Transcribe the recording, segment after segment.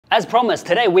As promised,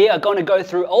 today we are going to go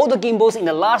through all the gimbals in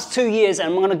the last 2 years, and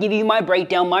I'm going to give you my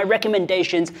breakdown, my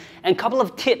recommendations, and a couple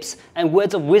of tips and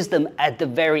words of wisdom at the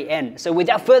very end. So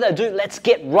without further ado, let's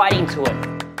get right into it.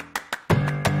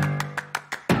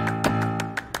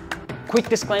 Quick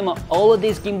disclaimer, all of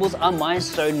these gimbals are mine,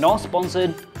 so not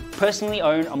sponsored, personally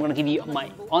owned. I'm going to give you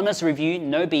my honest review,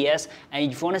 no BS,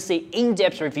 and if you want to see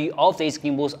in-depth review of these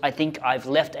gimbals, I think I've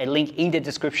left a link in the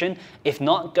description. If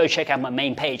not, go check out my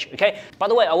main page, okay? By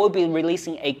the way, I will be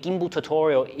releasing a gimbal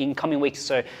tutorial in coming weeks,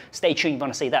 so stay tuned if you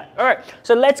want to see that. All right,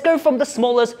 so let's go from the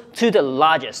smallest to the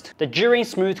largest, the Zhiyun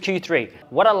Smooth Q3.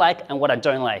 What I like and what I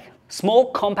don't like.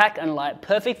 Small, compact, and light,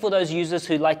 perfect for those users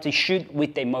who like to shoot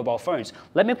with their mobile phones.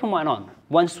 Let me put mine on.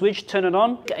 One switch, turn it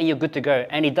on, and you're good to go.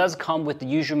 And it does come with the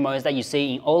usual modes that you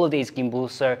see in all of these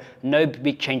gimbals, so no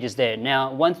big changes there.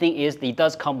 Now, one thing is, it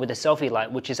does come with a selfie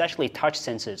light, which is actually touch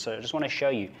sensitive. So I just want to show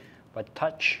you. If I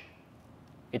touch,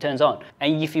 it turns on.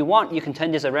 And if you want, you can turn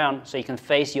this around so you can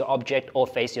face your object or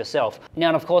face yourself.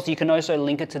 Now, of course, you can also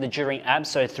link it to the Zhiyun app.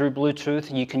 So through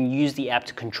Bluetooth, you can use the app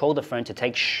to control the phone to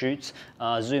take shoots,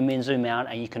 zoom in, zoom out,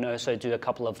 and you can also do a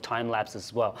couple of time lapses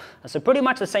as well. So pretty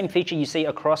much the same feature you see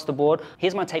across the board.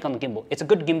 Here's my take on the gimbal. It's a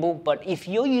good gimbal, but if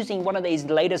you're using one of these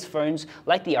latest phones,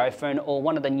 like the iPhone or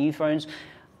one of the new phones,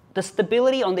 the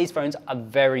stability on these phones are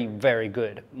very, very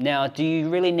good. Now, do you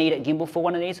really need a gimbal for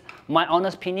one of these? My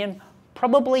honest opinion,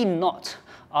 probably not,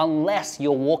 unless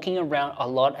you're walking around a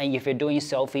lot and if you're doing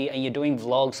selfie and you're doing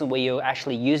vlogs and where you're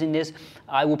actually using this,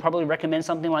 I will probably recommend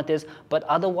something like this. But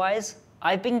otherwise,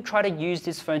 I've been trying to use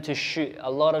this phone to shoot a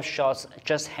lot of shots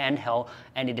just handheld,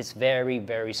 and it is very,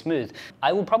 very smooth.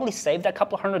 I will probably save that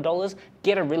couple $100,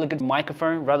 get a really good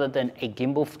microphone rather than a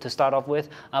gimbal to start off with.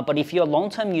 But if you're a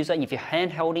long-term user, if you're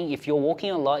handholding, if you're walking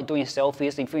a lot, doing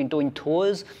selfies, if you're doing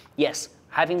tours, yes,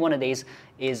 having one of these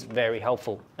is very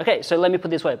helpful. Okay, so let me put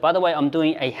it this way. By the way, I'm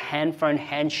doing a hand phone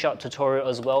hand shot tutorial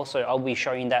as well, so I'll be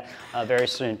showing that very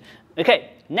soon.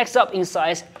 Okay, next up in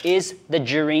size is the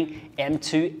Zhiyun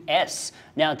M2S.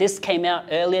 Now, this came out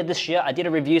earlier this year. I did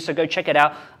a review, so go check it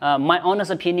out. My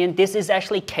honest opinion, this is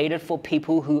actually catered for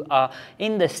people who are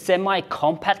in the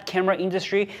semi-compact camera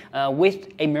industry with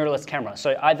a mirrorless camera.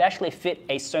 So I've actually fit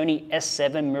a Sony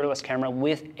S7 mirrorless camera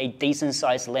with a decent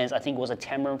sized lens. I think it was a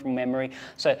 10mm from memory.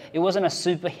 So it wasn't a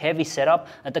super heavy setup.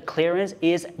 The clearance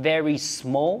is very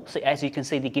small. So as you can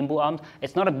see, the gimbal arms,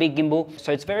 it's not a big gimbal.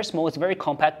 So it's very small, it's very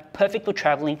compact, perfect for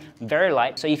traveling, very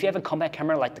light. So if you have a compact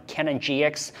camera like the Canon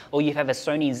GX, or you have a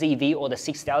Sony ZV or the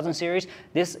 6000 series,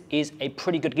 this is a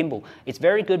pretty good gimbal. It's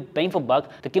very good bang for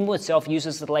buck. The gimbal itself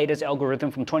uses the latest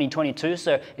algorithm from 2022,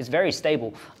 so it's very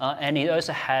stable. And it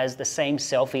also has the same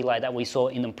selfie light that we saw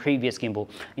in the previous gimbal.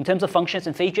 In terms of functions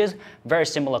and features, very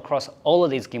similar across all of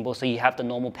these gimbals. So you have the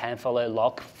normal pan, follow,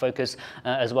 lock, focus,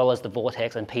 as well as the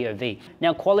vortex and POV.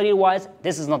 Now, quality-wise,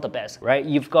 this is not the best, right?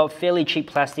 You've got fairly cheap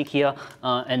plastic here,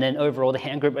 and then overall the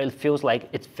hand grip, it feels like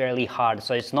it's fairly hard.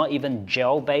 So it's not even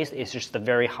gel-based, it's just a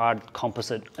very hard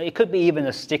composite. It could be even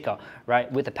a sticker,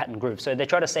 right, with a pattern groove. So they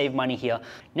try to save money here.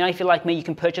 Now, if you're like me, you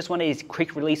can purchase one of these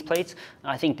quick release plates.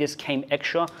 I think this came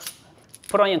extra.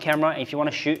 Put it on your camera, and if you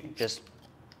want to shoot, just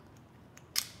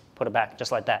put it back,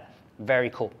 just like that. Very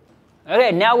cool.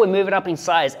 Okay, now we're moving up in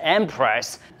size and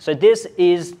price. So this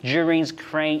is Zhiyun's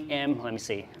Crane M, let me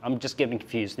see, I'm just getting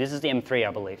confused. This is the M3,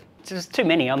 I believe. There's too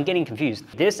many, I'm getting confused.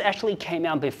 This actually came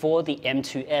out before the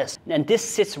M2S, and this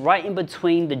sits right in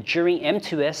between the Zhiyun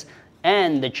M2S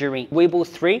and the Zhiyun Weebill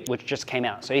 3, which just came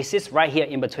out. So it sits right here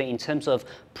in between in terms of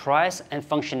price and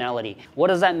functionality. What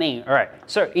does that mean? All right,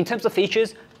 so in terms of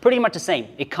features, pretty much the same.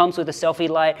 It comes with a selfie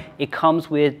light. It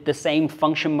comes with the same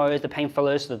function modes, the pain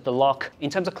follows, the lock. In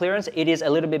terms of clearance, it is a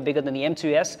little bit bigger than the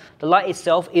M2S. The light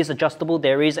itself is adjustable.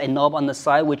 There is a knob on the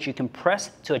side which you can press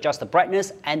to adjust the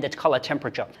brightness and the color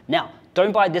temperature. Now,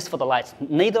 don't buy this for the lights.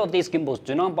 Neither of these gimbals,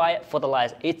 do not buy it for the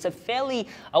lights. It's a fairly,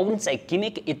 I wouldn't say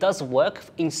gimmick, it does work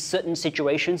in certain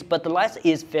situations, but the lights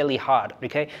is fairly hard,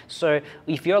 okay? So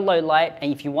if you're low light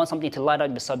and if you want something to light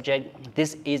up the subject,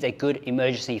 this is a good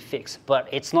emergency fix, but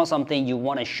it's not something you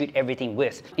want to shoot everything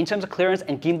with. In terms of clearance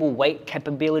and gimbal weight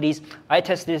capabilities, I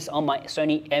tested this on my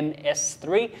Sony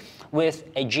MS3 with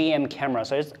a GM camera,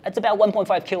 so it's about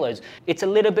 1.5 kilos. It's a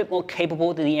little bit more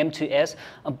capable than the M2S,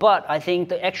 but I think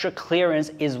the extra clearance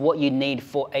is what you need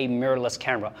for a mirrorless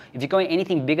camera. If you're going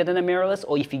anything bigger than a mirrorless,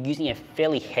 or if you're using a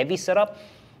fairly heavy setup,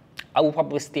 I will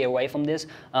probably steer away from this,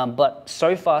 but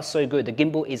so far so good. The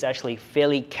gimbal is actually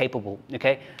fairly capable,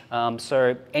 okay?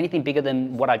 So anything bigger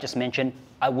than what I just mentioned,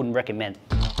 I wouldn't recommend.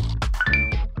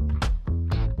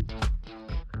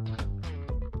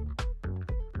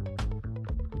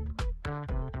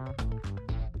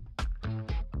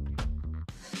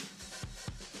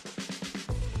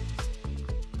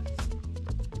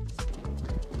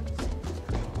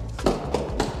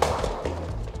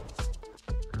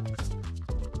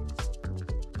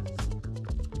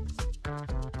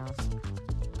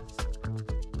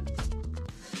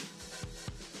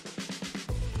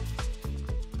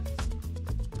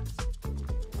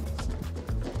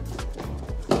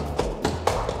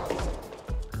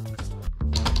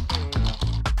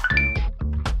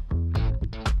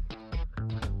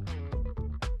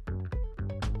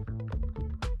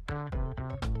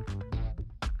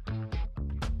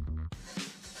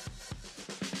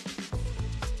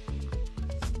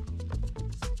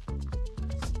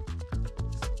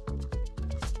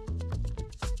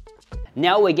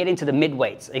 Now we're getting to the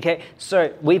mid-weights, okay?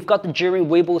 So we've got the Zhiyun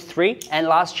Weebill 3 and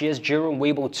last year's Zhiyun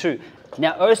Weebill 2.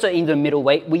 Now also in the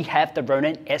middleweight, we have the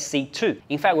Ronin SC2.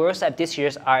 In fact, we also have this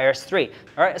year's IS3.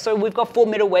 All right, so we've got 4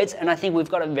 middleweights and I think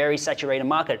we've got a very saturated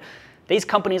market. These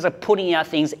companies are putting out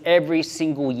things every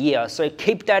single year, so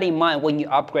keep that in mind when you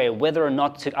upgrade, whether or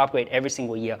not to upgrade every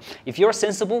single year. If you're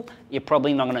sensible, you're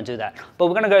probably not going to do that. But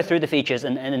we're going to go through the features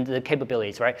and the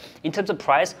capabilities, right? In terms of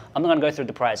price, I'm not going to go through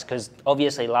the price because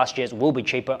obviously last year's will be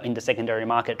cheaper in the secondary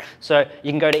market. So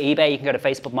you can go to eBay, you can go to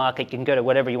Facebook Market, you can go to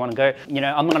whatever you want to go. You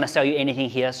know, I'm not going to sell you anything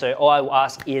here, so all I will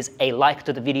ask is a like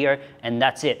to the video and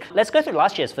that's it. Let's go through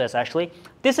last year's first actually.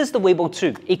 This is the Weebill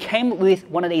 2. It came with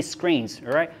one of these screens,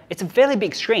 all right? It's a fairly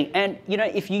big screen, and you know,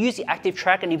 if you use the active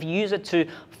track and if you use it to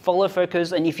follow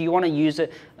focus and if you want to use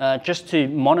it just to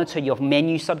monitor your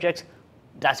menu subjects,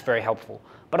 that's very helpful.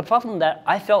 But apart from that,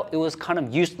 I felt it was kind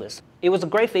of useless. It was a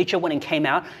great feature when it came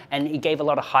out and it gave a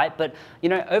lot of hype, but you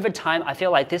know, over time, I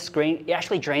feel like this screen, it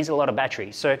actually drains a lot of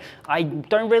battery. So I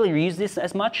don't really use this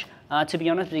as much, to be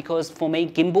honest, because for me,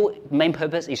 gimbal, main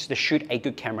purpose is to shoot a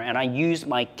good camera and I use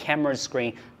my camera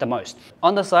screen the most.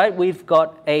 On the side, we've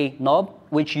got a knob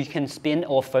which you can spin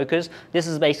or focus. This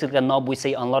is basically a knob we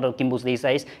see on a lot of gimbals these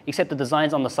days, except the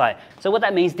design's on the side. So what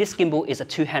that means, this gimbal is a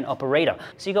two-hand operator.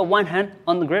 So you got one hand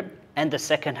on the grip and the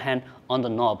second hand on the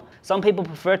knob. Some people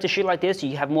prefer to shoot like this,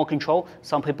 you have more control.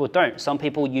 Some people don't. Some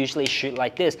people usually shoot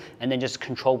like this and then just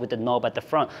control with the knob at the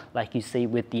front, like you see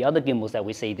with the other gimbals that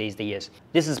we see these days.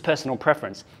 This is personal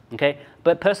preference, okay?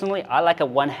 But personally, I like a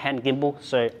one-hand gimbal,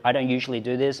 so I don't usually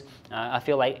do this. I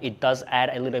feel like it does add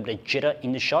a little bit of jitter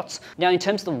in the shots. Now, in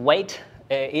terms of the weight,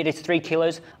 it is 3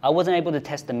 kilos. I wasn't able to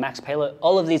test the max payload.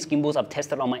 All of these gimbals I've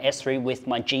tested on my S3 with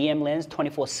my GM lens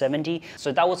 24-70.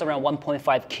 So that was around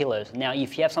 1.5 kilos. Now,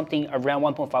 if you have something around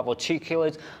 1.5 or 2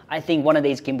 kilos, I think one of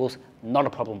these gimbals, not a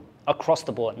problem. Across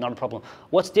the board, not a problem.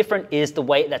 What's different is the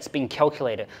way that's being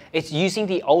calculated. It's using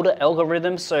the older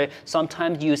algorithms, so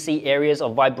sometimes you see areas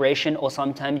of vibration or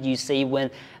sometimes you see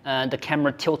when the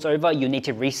camera tilts over, you need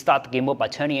to restart the gimbal by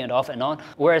turning it off and on.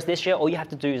 Whereas this year, all you have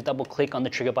to do is double click on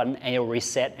the trigger button and it'll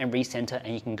reset and recenter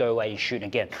and you can go away and shoot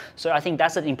again. So I think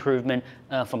that's an improvement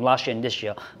from last year and this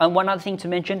year. And one other thing to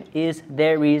mention is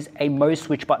there is a mode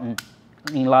switch button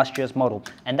in last year's model,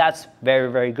 and that's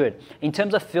very, very good. In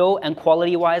terms of feel and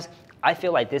quality wise, I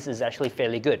feel like this is actually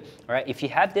fairly good. All right, if you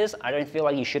have this, I don't feel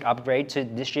like you should upgrade to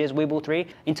this year's Weebill 3.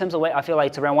 In terms of weight, I feel like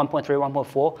it's around 1.3,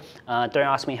 1.4. Don't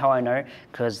ask me how I know,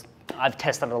 because I've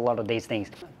tested a lot of these things.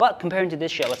 But comparing to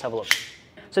this year, let's have a look.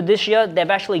 So this year,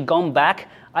 they've actually gone back.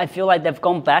 I feel like they've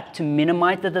gone back to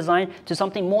minimize the design to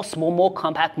something more small, more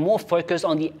compact, more focused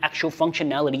on the actual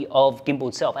functionality of gimbal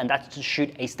itself, and that's to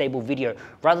shoot a stable video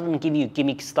rather than give you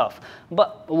gimmick stuff.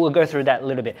 But we'll go through that a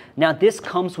little bit. Now this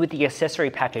comes with the accessory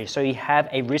package. So you have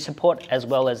a wrist support as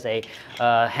well as a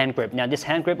hand grip. Now this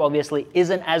hand grip obviously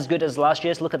isn't as good as last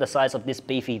year's. Look at the size of this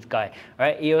beefy guy,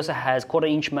 right? It also has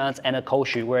 1/4-inch mounts and a cold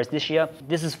shoe, whereas this year,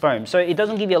 this is foam. So it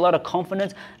doesn't give you a lot of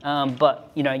confidence,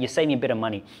 but you know, you're saving a bit of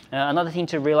money. Another thing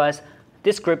to realize,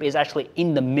 this grip is actually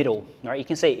in the middle, right? You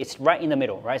can see it's right in the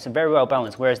middle, right? So very well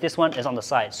balanced, whereas this one is on the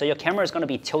side. So your camera is going to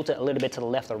be tilted a little bit to the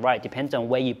left or right, depends on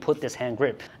where you put this hand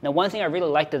grip. Now, one thing I really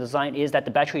like the design is that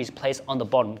the battery is placed on the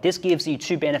bottom. This gives you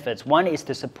 2 benefits. One is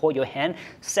to support your hand.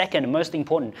 Second, most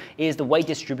important, is the weight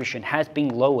distribution has been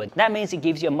lowered. That means it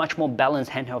gives you a much more balanced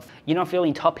handheld. You're not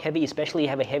feeling top heavy, especially if you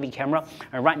have a heavy camera.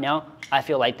 And right now, I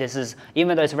feel like this is,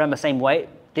 even though it's around the same weight,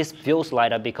 this feels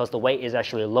lighter because the weight is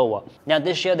actually lower. Now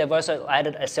this year they've also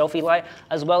added a selfie light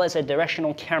as well as a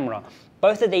directional camera.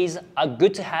 Both of these are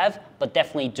good to have, but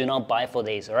definitely do not buy for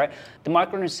these, all right? The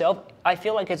microphone itself, I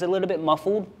feel like it's a little bit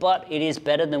muffled, but it is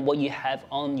better than what you have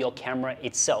on your camera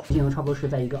itself. 镜头差不多是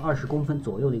在一个20公分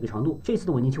左右的一个长度。这次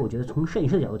的稳定器，我觉得从摄影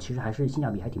师的角度，其实还是性价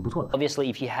比还挺不错的。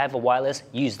Obviously, if you have a wireless,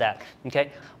 use that. Okay.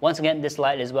 Once again, this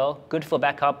light as well, good for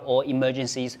backup or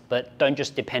emergencies, but don't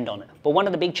just depend on it. But one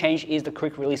of the big change is the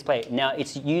quick release plate. Now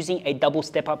it's using a double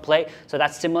step-up plate, so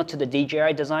that's similar to the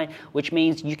DJI design, which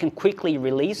means you can quickly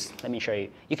release. Let me show you.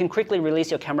 You can quickly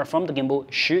release your camera from the gimbal,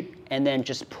 shoot, and then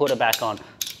just put it back on.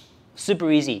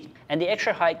 Super easy. And the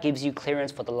extra height gives you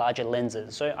clearance for the larger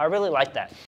lenses. So I really like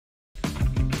that.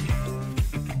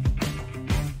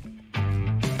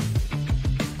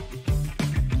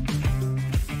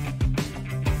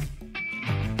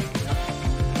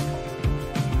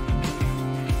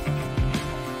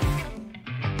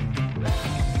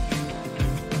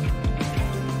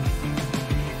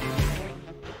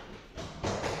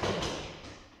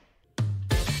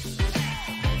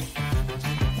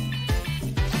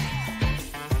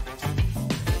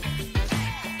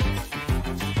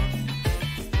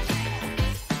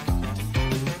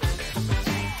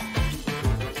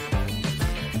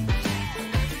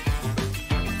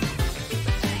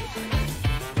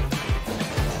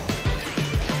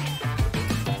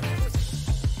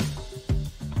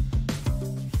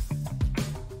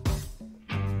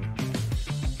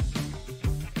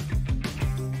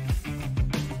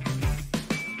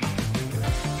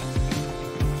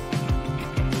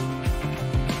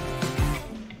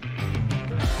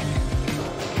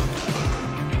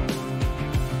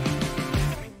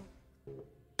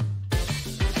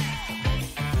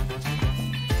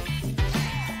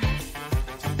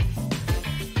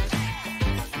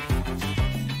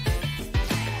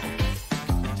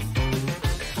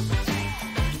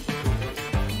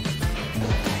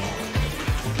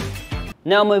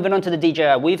 Now moving on to the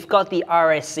DJI, we've got the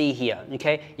RSC here,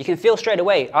 okay? You can feel straight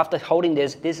away after holding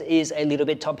this is a little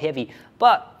bit top heavy,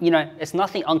 but you know, it's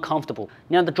nothing uncomfortable.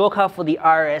 Now the drawcard for the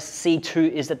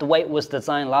RSC2 is that the way it was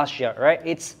designed last year, right?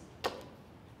 It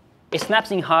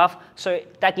snaps in half, so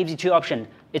that gives you two options.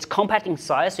 It's compact in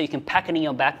size, so you can pack it in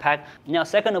your backpack. Now,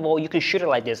 second of all, you can shoot it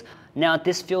like this. Now,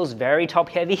 this feels very top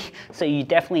heavy, so you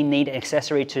definitely need an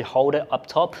accessory to hold it up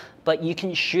top, but you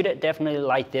can shoot it definitely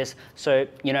like this. So,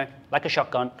 you know, like a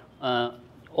shotgun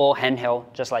or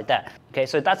handheld, just like that. Okay,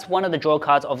 so that's one of the draw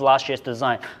cards of last year's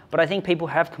design. But I think people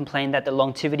have complained that the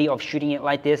longevity of shooting it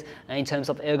like this in terms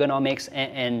of ergonomics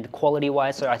and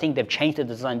quality-wise, so I think they've changed the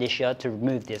design this year to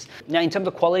remove this. Now, in terms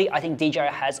of quality, I think DJI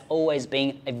has always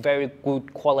been a very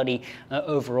good quality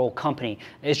overall company.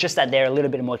 It's just that they're a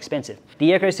little bit more expensive.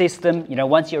 The ecosystem, you know,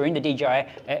 once you're in the DJI,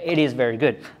 it is very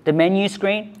good. The menu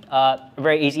screen,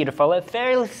 very easy to follow,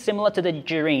 fairly similar to the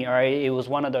Zhiyun, right? It was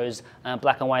one of those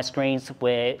black and white screens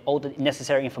where all the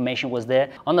necessary information was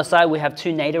there. On the side, we have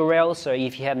two NATO rails, so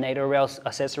if you have NATO rails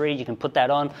accessory, you can put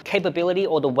that on. Capability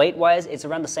or the weight-wise, it's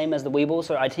around the same as the Gimbal,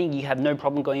 so I think you have no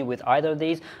problem going with either of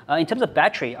these. In terms of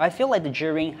battery, I feel like the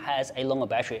Zhiyun has a longer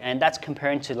battery, and that's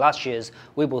comparing to last year's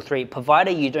Gimbal 3,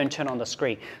 provided you don't turn on the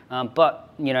screen. But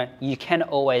you know, you can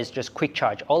always just quick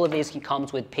charge. All of these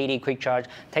comes with PD quick charge.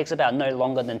 Takes about no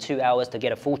longer than 2 hours to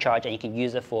get a full charge, and you can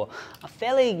use it for a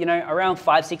fairly, you know, around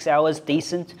 5-6 hours,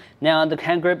 decent. Now the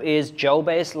hand grip is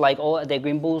gel-based, like all their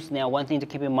gimbals. Now, one thing to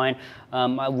keep in mind,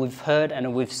 we've heard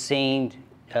and we've seen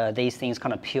these things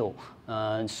kind of peel.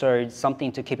 So it's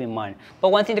something to keep in mind. But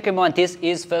one thing to keep in mind, this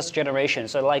is first generation.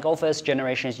 So like all first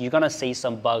generations, you're gonna see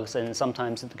some bugs and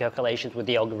sometimes the calculations with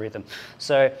the algorithm.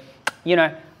 So, you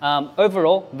know,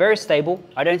 overall, very stable.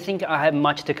 I don't think I have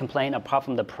much to complain apart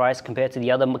from the price compared to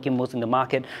the other gimbals in the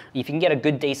market. If you can get a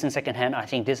good, decent secondhand, I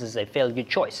think this is a fairly good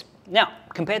choice. Now,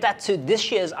 compare that to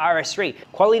this year's RS3.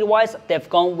 Quality-wise, they've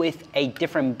gone with a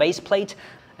different base plate,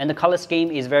 and the color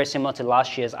scheme is very similar to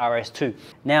last year's RS2.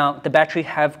 Now, the battery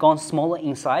have gone smaller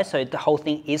in size, so the whole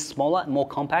thing is smaller, more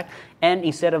compact, and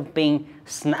instead of being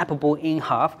snappable in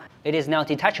half, it is now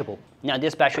detachable. Now,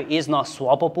 this battery is not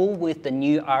swappable with the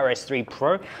new RS3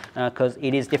 Pro because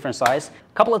it is different size.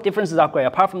 A couple of differences upgrade,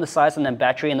 apart from the size and the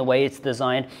battery and the way it's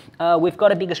designed, we've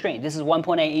got a bigger screen. This is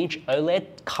 1.8-inch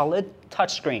OLED colored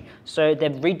touchscreen. So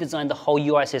they've redesigned the whole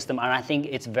UI system, and I think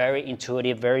it's very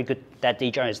intuitive, very good that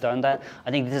DJI has done that.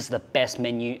 I think this is the best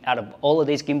menu out of all of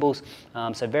these gimbals.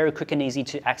 So very quick and easy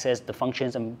to access the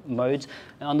functions and modes.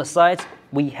 And on the sides,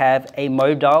 we have a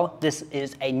mode dial. This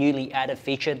is a newly added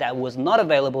feature that was not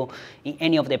available in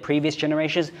any of their previous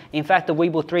generations. In fact, the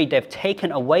Gimbal 3, they've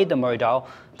taken away the mode dial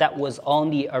that was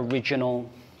on the original,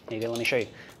 here you go, let me show you.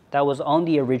 That was on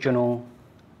the original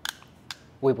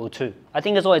Gimbal 2. I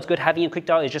think it's always good having a quick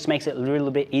dial. It just makes it a little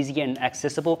bit easier and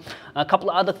accessible. A couple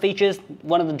of other features,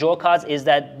 one of the draw cards is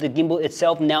that the gimbal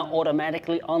itself now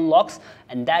automatically unlocks,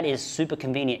 and that is super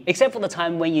convenient. Except for the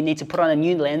time when you need to put on a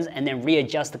new lens and then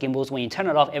readjust the gimbals. When you turn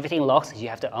it off, everything locks, you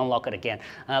have to unlock it again.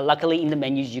 Luckily in the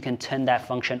menus, you can turn that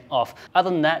function off. Other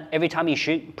than that, every time you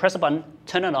shoot, press a button,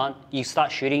 turn it on, you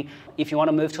start shooting. If you want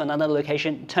to move to another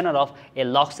location, turn it off, it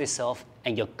locks itself,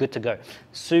 and you're good to go.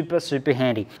 Super, super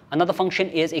handy. Another function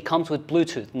is it comes with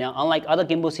Bluetooth. Now, unlike other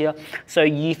gimbals here, so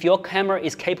if your camera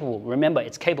is capable, remember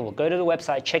it's capable, go to the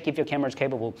website, check if your camera is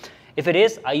capable. If it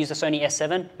is, I use the Sony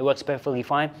S7, it works perfectly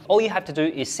fine. All you have to do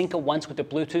is sync it once with the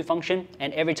Bluetooth function,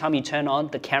 and every time you turn on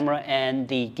the camera and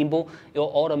the gimbal, it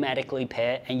will automatically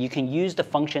pair, and you can use the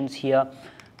functions here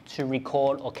to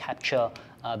record or capture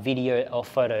video or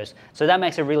photos. So that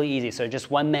makes it really easy. So just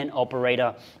one-man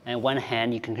operator and one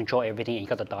hand, you can control everything, and you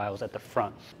got the dials at the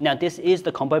front. Now this is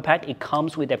the combo pack. It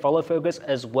comes with a follow focus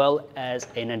as well as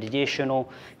an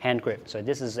additional hand grip. So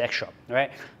this is extra,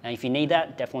 right? And if you need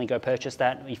that, definitely go purchase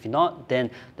that. If you're not, then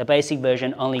the basic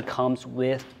version only comes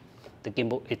with the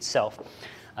gimbal itself.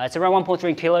 It's around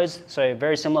 1.3 kilos, so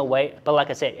very similar weight, but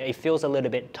like I said, it feels a little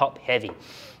bit top heavy.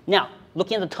 Now,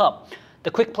 looking at the top, the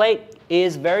quick plate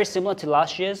is very similar to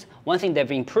last year's. One thing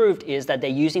they've improved is that they're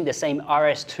using the same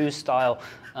RS2 style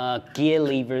gear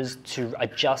levers to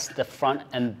adjust the front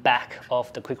and back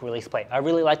of the quick release plate. I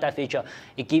really like that feature.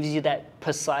 It gives you that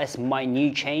precise,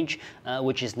 minute change,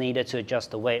 which is needed to adjust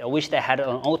the weight. I wish they had it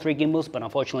on all three gimbals, but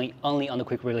unfortunately only on the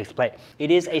quick release plate. It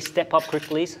is a step-up quick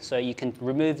release, so you can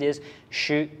remove this,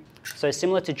 shoot. So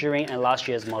similar to Zhiyun and last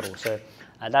year's model. So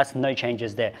that's no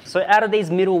changes there. So out of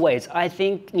these middle weights, I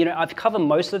think, you know, I've covered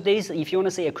most of these. If you want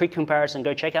to see a quick comparison,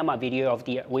 go check out my video of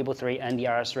the Gimbal 3 and the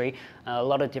RS3. A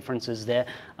lot of differences there.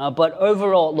 But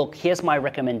overall, look, here's my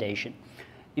recommendation.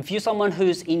 If you're someone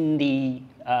who's in the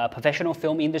professional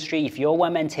film industry, if you're a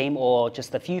one-man team or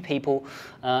just a few people,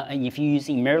 and if you're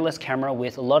using mirrorless camera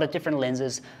with a lot of different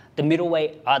lenses, the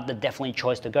middleweight are the definitely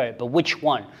choice to go. But which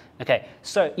one? Okay,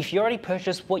 so if you already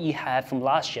purchased what you have from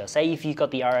last year, say if you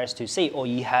got the RS2C or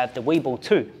you have the Weebill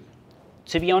 2,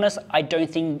 to be honest, I don't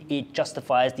think it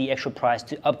justifies the extra price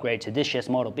to upgrade to this year's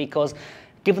model, because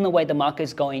given the way the market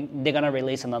is going, they're going to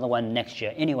release another one next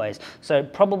year anyways. So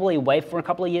probably wait for a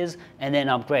couple of years and then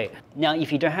upgrade. Now,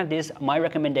 if you don't have this, my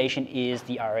recommendation is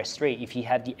the RS3 if you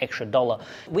have the extra dollar.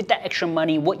 With that extra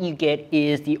money, what you get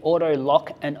is the auto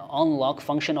lock and unlock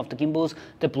function of the gimbals,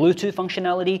 the Bluetooth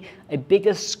functionality, a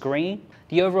bigger screen,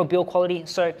 the overall build quality.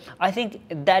 So I think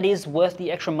that is worth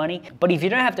the extra money. But if you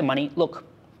don't have the money, look,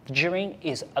 Zhiyun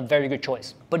is a very good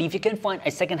choice. But if you can find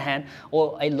a second-hand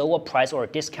or a lower price or a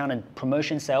discounted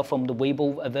promotion sale from the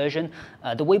Weebill version,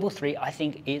 the Weebill 3 I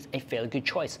think is a fairly good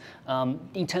choice.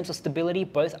 In terms of stability,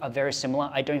 both are very similar.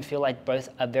 I don't feel like both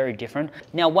are very different.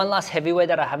 Now, one last heavyweight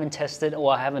that I haven't tested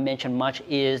or I haven't mentioned much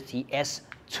is the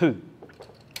S2.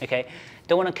 Okay,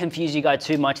 don't want to confuse you guys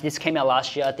too much. This came out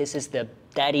last year. This is the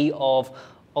daddy of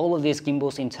all of these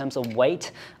gimbals in terms of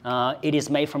weight. It is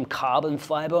made from carbon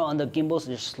fiber on the gimbals.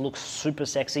 It just looks super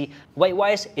sexy.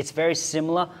 Weight-wise, it's very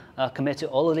similar compared to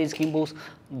all of these gimbals,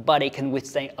 but it can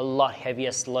withstand a lot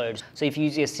heavier loads. So if you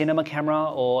use a cinema camera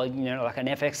or like an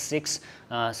FX6,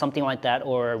 something like that,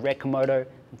 or a Red Komodo,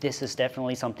 this is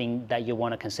definitely something that you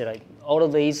want to consider. All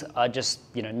of these are just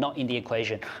not in the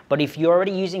equation. But if you're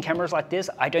already using cameras like this,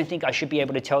 I don't think I should be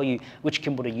able to tell you which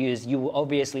gimbal to use. You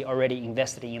obviously already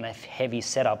invested in a heavy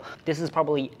setup. This is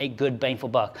probably a good bang for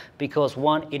buck because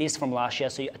one, it is from last year,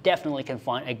 so you definitely can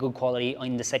find a good quality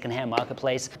in the secondhand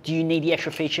marketplace. Do you need the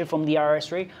extra feature from the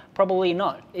RS3? Probably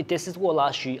not. This is what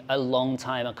lasts you a long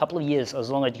time, a couple of years, as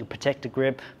long as you protect the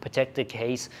grip, protect the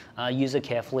case, use it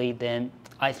carefully, then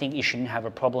I think you shouldn't have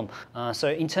a problem. So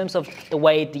in terms of the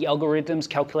way the algorithms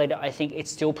calculate it, I think it's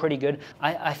still pretty good.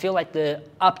 I feel like the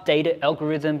updated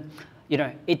algorithm,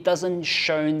 it doesn't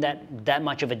show that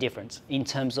much of a difference in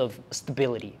terms of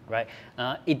stability, right?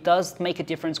 It does make a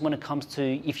difference when it comes to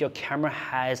if your camera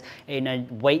has a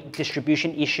weight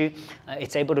distribution issue,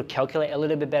 it's able to calculate a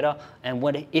little bit better.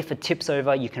 And if it tips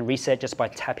over, you can reset just by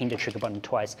tapping the trigger button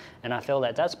twice. And I feel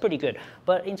that that's pretty good.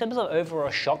 But in terms of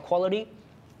overall shot quality,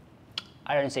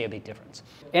 I don't see a big difference.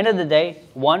 End of the day,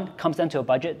 one comes down to a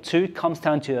budget, two comes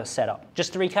down to a setup.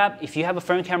 Just to recap, if you have a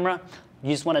phone camera,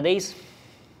 use one of these.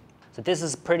 So this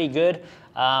is pretty good.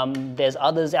 There's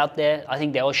others out there. I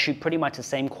think they all shoot pretty much the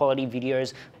same quality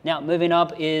videos. Now, moving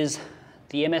up is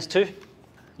the MS2.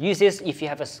 Use this if you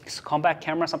have a compact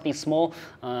camera, something small,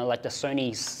 like the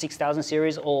Sony 6000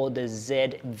 series or the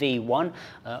ZV-1,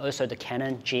 also the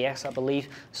Canon GX, I believe.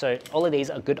 So all of these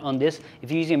are good on this.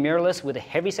 If you're using mirrorless with a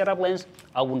heavy setup lens,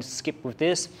 I would skip with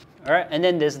this. All right, and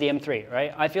then there's the M3,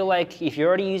 right? I feel like if you're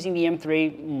already using the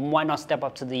M3, why not step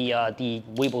up to the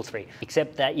Weebill 3?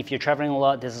 Except that if you're traveling a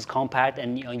lot, this is compact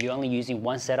and you're only using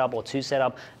one setup or two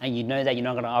setup, and you know that you're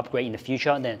not gonna upgrade in the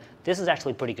future, then this is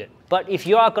actually pretty good. But if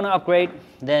you are gonna upgrade,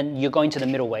 then you're going to the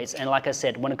middleweights. And like I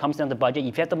said, when it comes down to budget,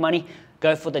 if you have the money,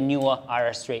 go for the newer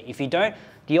RS3. If you don't,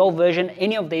 the old version,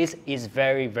 any of these is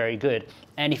very, very good.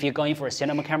 And if you're going for a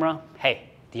cinema camera, hey,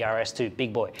 the RS2,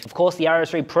 big boy. Of course, the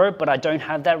RS3 Pro, but I don't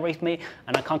have that with me,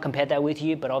 and I can't compare that with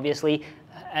you, but obviously,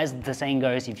 as the saying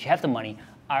goes, if you have the money,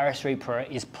 RS3 Pro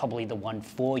is probably the one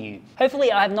for you.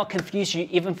 Hopefully I have not confused you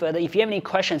even further. If you have any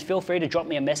questions, feel free to drop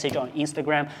me a message on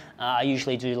Instagram. I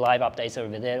usually do live updates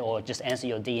over there or just answer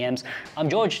your DMs. I'm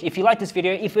George. If you like this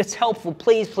video, if it's helpful,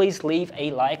 please leave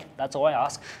a like. That's all I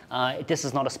ask. This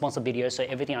is not a sponsored video, so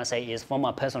everything I say is from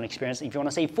my personal experience. If you want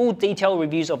to see full detailed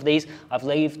reviews of these, I've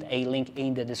left a link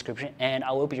in the description, and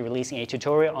I will be releasing a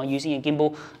tutorial on using a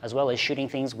gimbal as well as shooting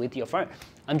things with your phone.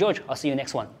 I'm George. I'll see you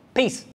next one. Peace.